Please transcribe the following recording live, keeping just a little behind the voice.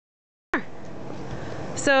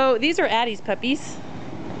So these are Addis puppies.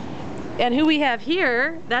 And who we have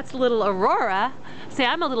here, that's little Aurora. Say,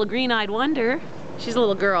 I'm a little green-eyed wonder. She's a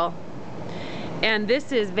little girl. And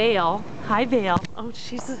this is Vale. Hi, Vale. Oh,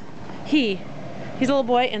 he's a little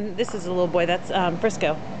boy, and this is a little boy. That's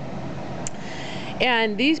Frisco.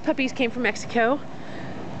 And these puppies came from Mexico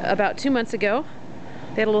about 2 months ago.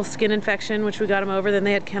 They had a little skin infection, which we got them over. Then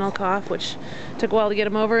they had kennel cough, which took a while to get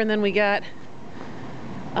them over. And then we got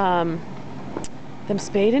them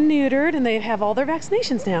spayed and neutered, and they have all their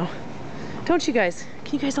vaccinations now. Don't you guys?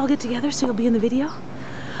 Can you guys all get together so you'll be in the video?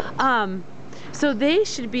 So they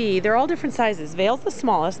should be, they're all different sizes. Vale's the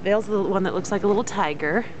smallest. Vale's the one that looks like a little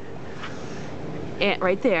tiger. And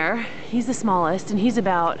right there, he's the smallest, and he's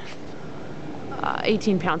about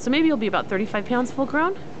 18 pounds. So maybe he'll be about 35 pounds full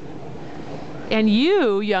grown. And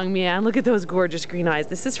you, young man, look at those gorgeous green eyes.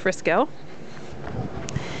 This is Frisco.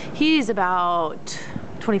 He's about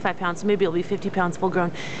 25 pounds, so maybe he'll be 50 pounds full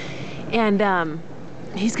grown. And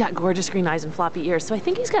he's got gorgeous green eyes and floppy ears. So I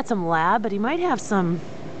think he's got some lab, but he might have some,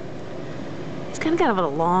 he's kind of a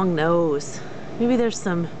long nose. Maybe there's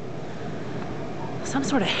some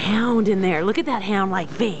sort of hound in there. Look at that hound-like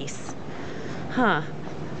face. Huh.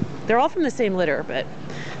 They're all from the same litter, but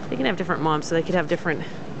they can have different moms, so they could have different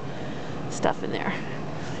stuff in there.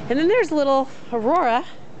 And then there's little Aurora,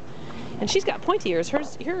 and she's got pointy ears. Her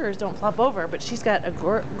ears don't flop over, but she's got a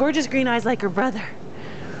gorgeous green eyes like her brother.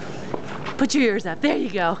 Put your ears up. There you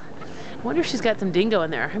go. I wonder if she's got some dingo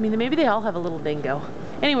in there. I mean, maybe they all have a little dingo.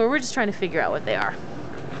 Anyway, we're just trying to figure out what they are.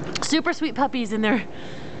 Super sweet puppies, and they're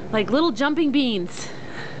like little jumping beans,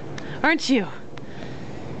 aren't you?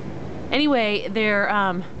 Anyway,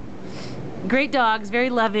 they're great dogs, very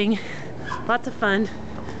loving, lots of fun,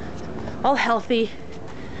 all healthy,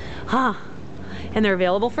 and they're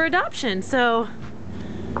available for adoption. So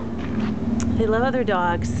they love other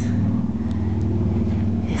dogs.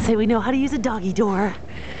 They say we know how to use a doggy door,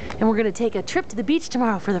 and we're gonna take a trip to the beach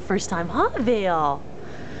tomorrow for the first time, huh, Vale?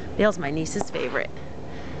 Vale's my niece's favorite.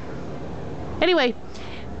 Anyway,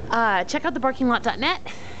 check out thebarkinglot.net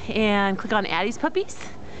and click on Addis Puppies,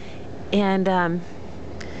 and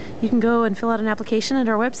you can go and fill out an application at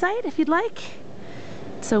our website if you'd like,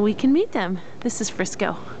 so we can meet them. This is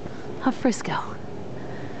Frisco. Huh, Frisco?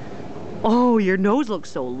 Oh, your nose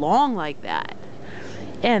looks so long like that.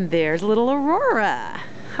 And there's little Aurora.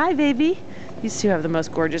 Hi, baby. These two have the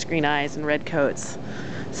most gorgeous green eyes and red coats.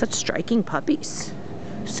 Such striking puppies.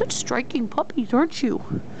 Such striking puppies, aren't you?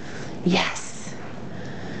 Yes.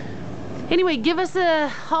 Anyway, give us a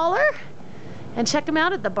holler and check them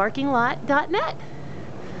out at thebarkinglot.net.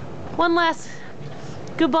 One last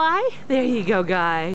goodbye. There you go, guys.